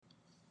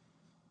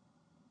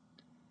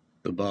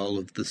The ball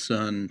of the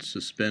sun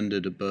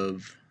suspended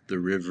above the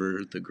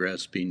river, the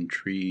grasping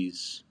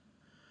trees,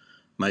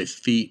 my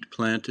feet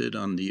planted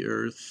on the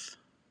earth,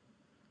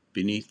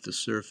 beneath the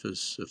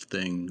surface of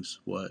things.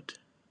 What?